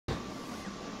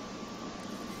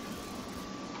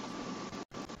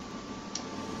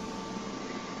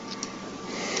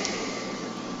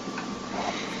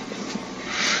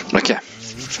Okay,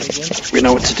 we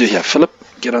know what to do here. Philip,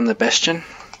 get on the bastion.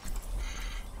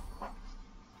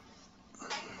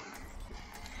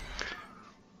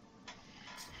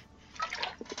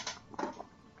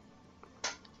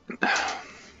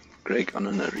 Greg on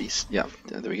an Reese. Yeah,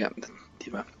 there we go.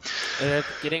 Diva.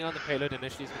 Getting on the payload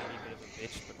initially is going to be a bit of a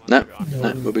bitch, but once you're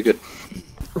on, No, we'll be good.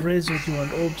 Razor, do you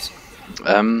want orbs?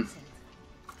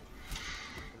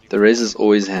 The Razor is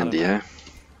always handy, eh?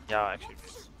 Yeah, actually,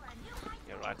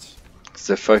 you're right. Because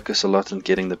they focus a lot on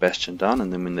getting the bastion down,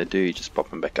 and then when they do, you just pop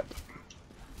them back up.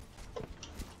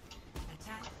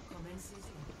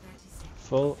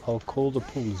 Full, I'll call the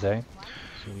pools, eh?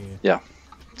 So yeah.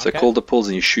 So okay. Call the pools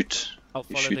and you shoot. I'll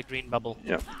follow the green bubble.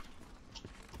 Yeah.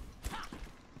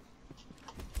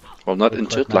 Well, not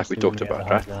into it like we talked about,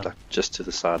 right? Like just to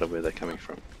the side of where they're coming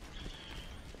from.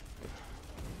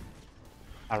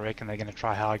 I reckon they're going to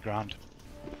try high ground.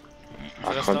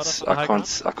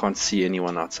 I can't see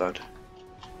anyone outside.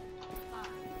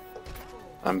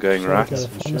 I'm going right.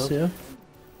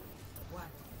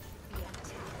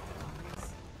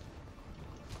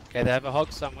 Okay, they have a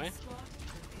hog somewhere.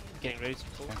 Getting ready to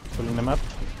pull. Okay, pulling them up.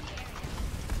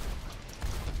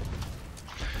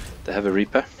 They have a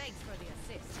Reaper.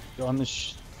 You're on the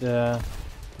thing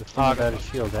about a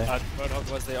shield, eh?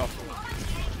 Roadhog was there after.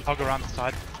 Hog around the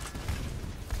side.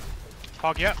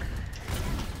 Hog, yeah.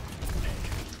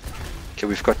 Okay,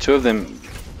 we've got two of them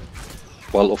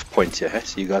well off point here,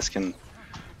 so you guys can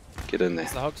get in there.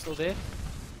 Is the hog still there?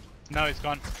 No, he's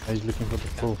gone. He's looking for the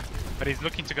pool. But he's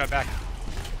looking to go back.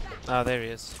 Ah, there he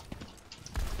is.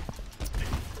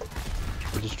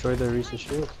 To destroy the Risa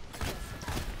shield.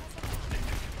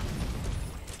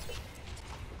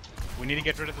 We need to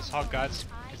get rid of this hog, guys,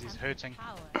 because he's hurting.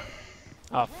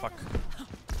 Oh, fuck.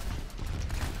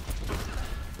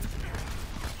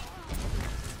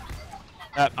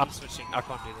 I'm switching. I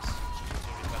can't do this.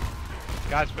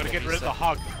 Guys, we've got to get rid of the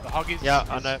hog. The hog is... Yeah,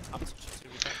 I know. I'm switching to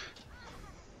Reaper.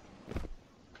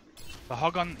 The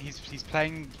hog on... He's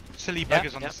playing silly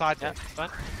buggers on the side there. Fine.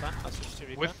 I'll switch to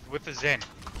Reaper. With the Zen.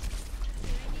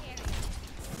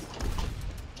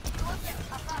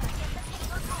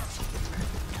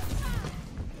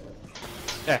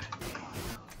 Yeah.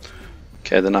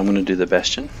 Okay, then I'm gonna do the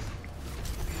bastion.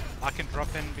 I can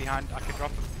drop in behind. I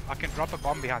can drop a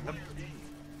bomb behind them.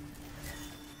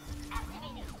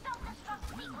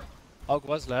 Hog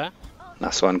was low.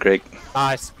 Nice one, Greg.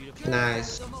 Nice, beautiful.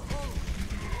 Nice.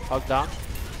 Hog down.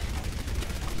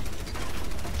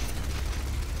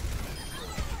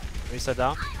 Risa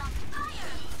down.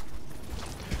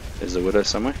 There's a Widow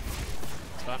somewhere.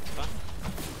 It's fine.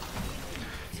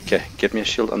 Okay, get me a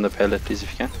shield on the payload, please,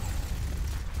 if you can.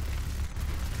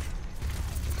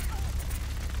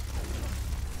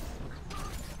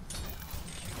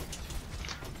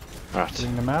 Alright.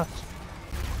 Pulling them out.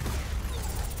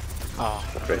 Oh,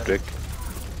 Great, Greg.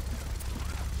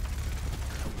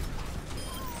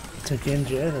 It's a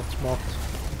Genji, that's marked.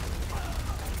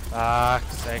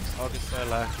 fuck's sakes. Hog is so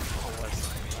low. Always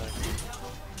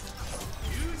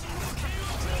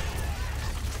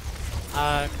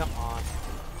low. Come on.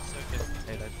 So good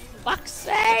payload. Fuck's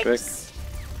sakes!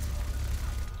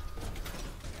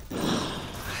 I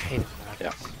hate it.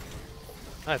 Yeah.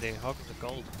 Oh, the hog is a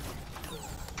gold.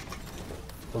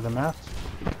 Pull them out.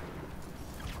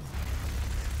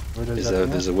 Widow's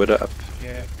There's a Widow up.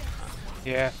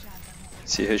 Yeah.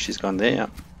 See her? She's gone there, yeah.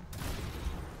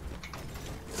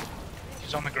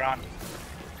 She's on the ground.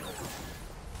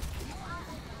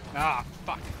 Ah,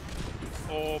 fuck.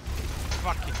 Orb.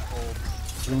 Fucking orb.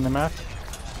 Pulling them out.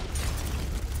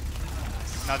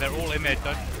 No, they're all in there,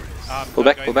 don't... Pull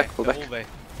back, pull back. They're all there.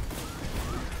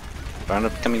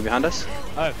 Roundup coming behind us.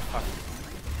 Oh, fuck.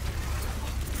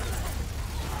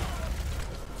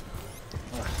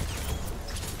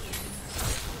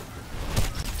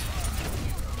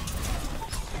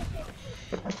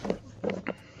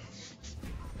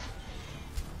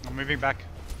 I'm moving back.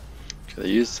 Okay, they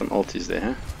used some ultis there,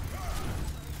 huh?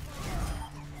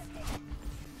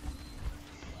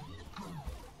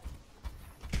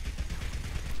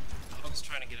 Hog's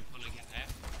trying to get a pull again, eh?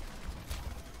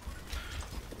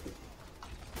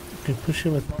 You can push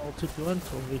him with my ult if you want,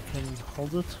 or we can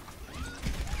hold it.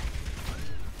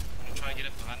 I'm trying to get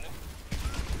it behind him.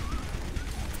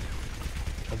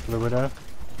 Up for the Widow.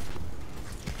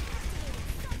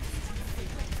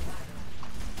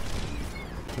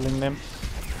 Pulling them.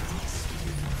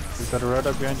 We've got a road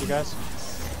up behind you guys.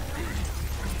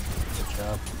 Good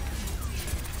job.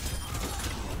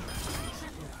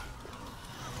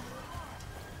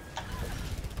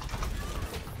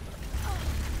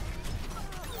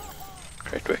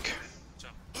 Great work. Good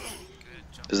job.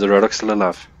 Is the Rodok still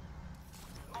alive?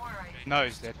 No,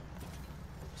 he's dead.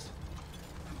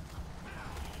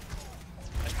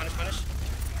 Punish.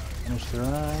 Finish the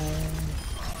run.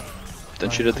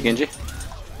 Don't shoot at the Genji.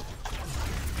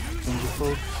 Genji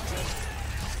full.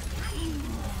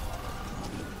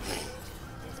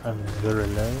 I'm very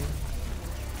low.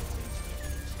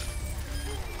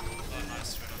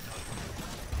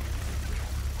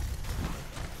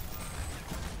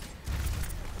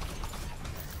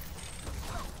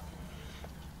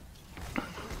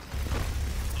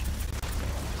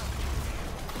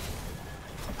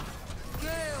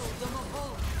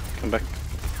 Come back.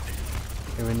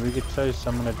 Okay, when we get close,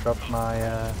 I'm gonna drop my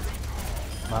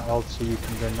my ult so you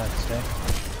can go nuts, eh?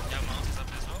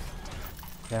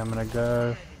 Okay, I'm gonna go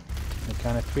on the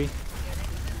count of 3.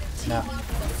 Now.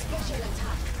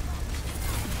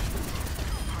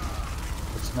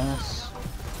 It's nice.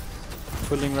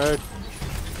 Pulling road.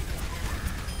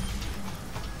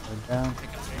 Go down.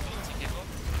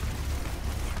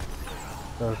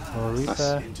 Go for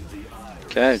Reaper.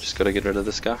 Okay, just gotta get rid of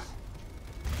this guy.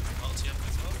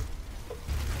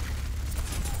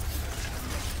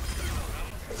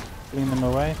 Pulling them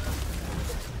away.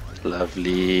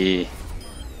 Lovely.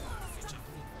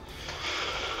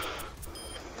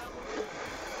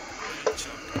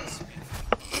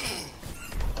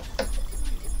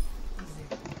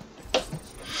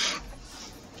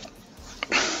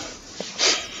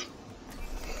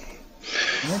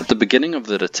 At the beginning of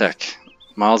that attack,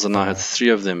 Miles and I had 3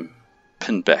 of them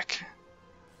pinned back.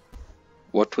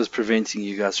 What was preventing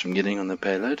you guys from getting on the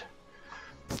payload?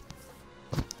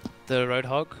 The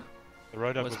Roadhog The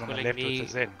Roadhog was was on the pulling left with me the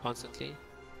Z. constantly.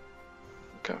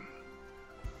 Okay.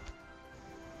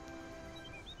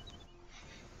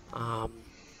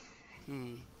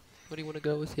 What do you want to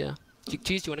go with here?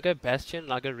 Cheese, do you want to go Bastion,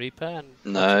 like a Reaper, and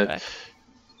No, back?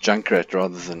 Junkrat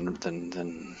rather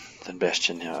than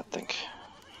Bastion here, I think.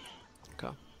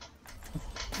 Okay.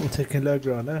 I'm taking low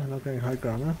ground now, not going high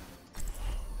ground now.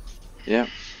 Yeah,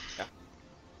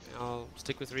 I'll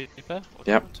stick with Reaper. Or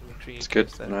do you Yep. want to make sure you it's good.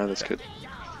 close that? No, that's good.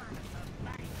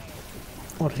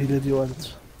 What healer do you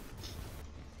want?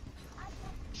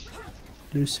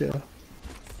 Lucio.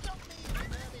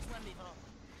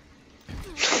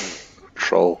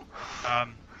 Troll.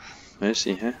 Um,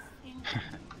 Mercy, huh?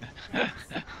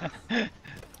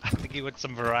 I think he wants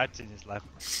some variety in his life.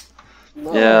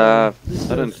 Yeah,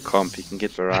 I don't comp. He can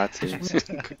get variety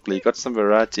quickly. He got some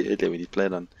variety earlier when he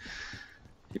played on.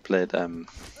 He played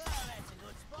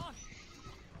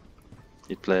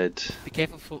Be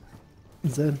careful for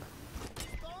Zen.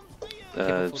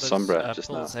 those, Sombra just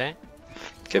pulls, now. eh?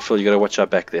 Careful, you gotta watch out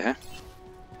back there, huh?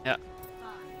 Yeah.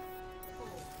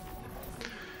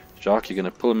 Shark, you're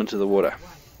gonna pull him into the water.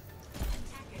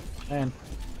 Man,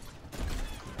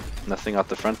 Nothing out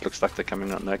the front. Looks like they're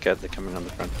coming on. No, okay, they're coming on the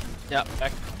front. Yeah,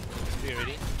 back. Are you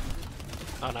ready?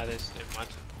 Oh no, there's never mind.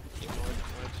 Ignore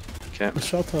it. Okay.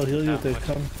 Shot, I'll heal you if they watch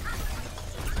come.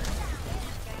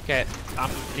 Okay, I'm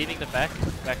leaving the back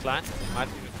line. Might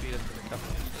be defeated for a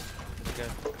couple. Let's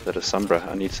go. That is Sombra.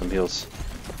 I need some heals.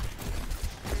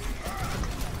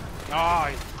 Oh,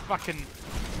 he fucking...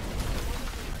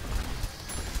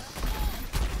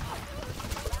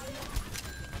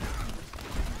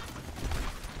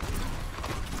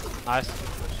 Nice.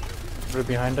 right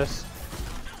behind us.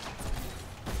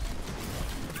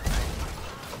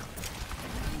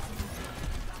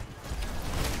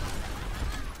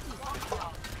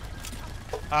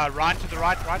 Ryan to the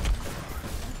right. Oh,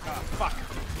 fuck.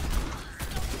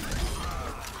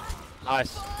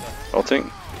 Nice.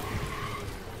 Ulting.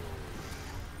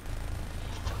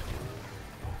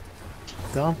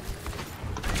 Down.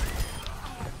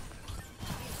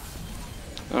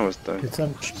 Oh, it's the Get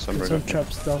some Sombra. got me.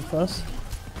 traps down first.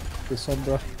 The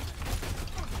Sombra.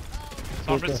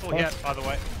 Sombra's still here, by the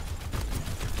way.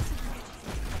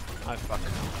 Oh fuck.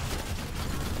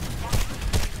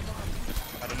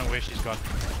 I don't know where she's gone.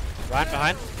 Right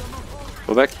behind.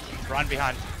 Pull back. Ryan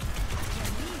behind.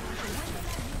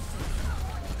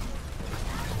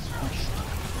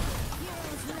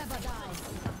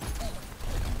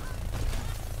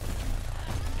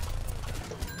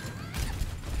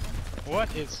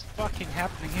 What is fucking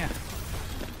happening here?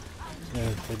 Yeah,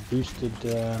 they boosted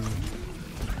attack.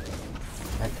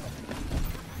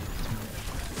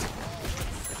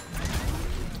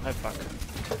 Oh fuck.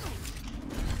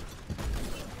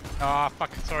 Ah,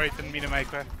 fuck, sorry, didn't mean to make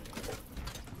her.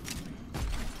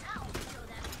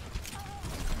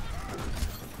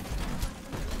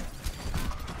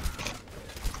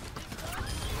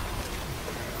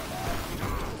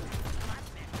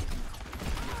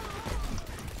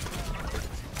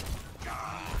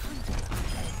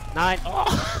 Nine.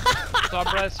 Oh!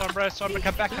 Sombra,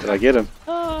 come back. Did I get him?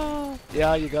 Oh,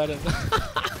 yeah, you got him.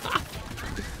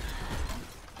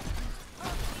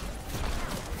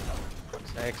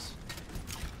 Thanks.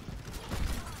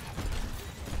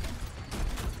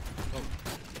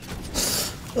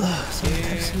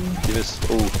 Give us.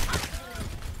 Oh.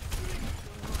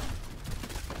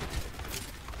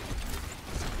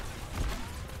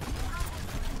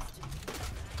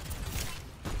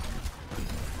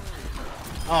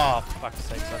 Oh, fuck's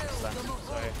sake, I missed that.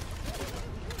 Sorry.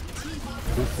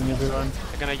 Boosting everyone.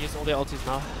 They're gonna use all their ultis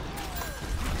now.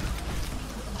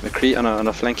 McCree on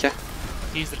a flank here.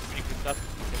 He's the pretty good up.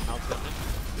 Get an ulti on him.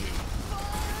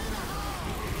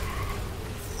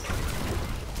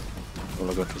 All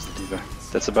I got was the diva.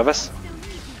 That's above us.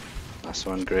 Nice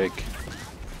one, Greg.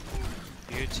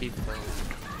 Beautiful.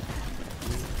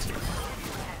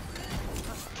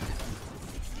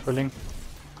 Pulling.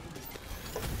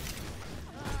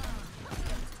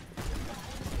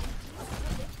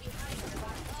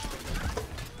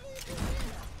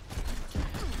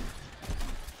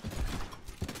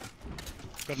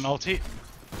 Got an ulti.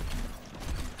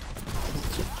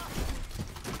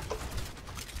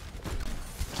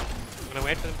 I'm gonna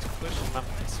wait for them to push, and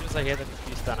as soon as I hear them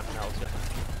he's done, I'm gonna ult him.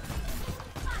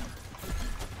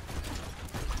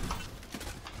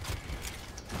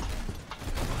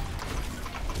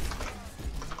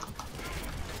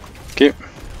 Okay.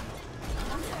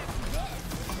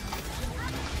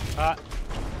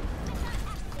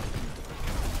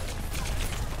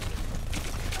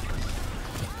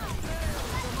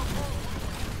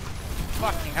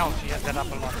 Fucking hell, she has that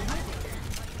up a lot.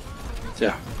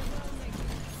 Yeah.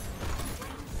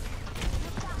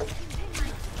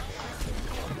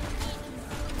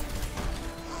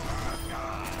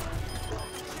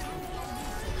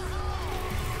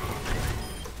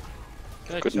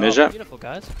 Good job. measure. Beautiful,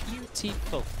 guys.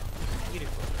 Beautiful.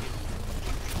 Beautiful.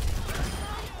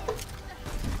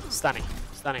 Stunning.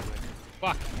 Stunning work.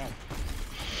 Fucking hell.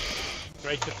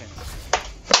 Great defense.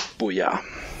 Booyah.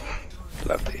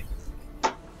 Lovely.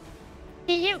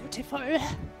 Beautiful.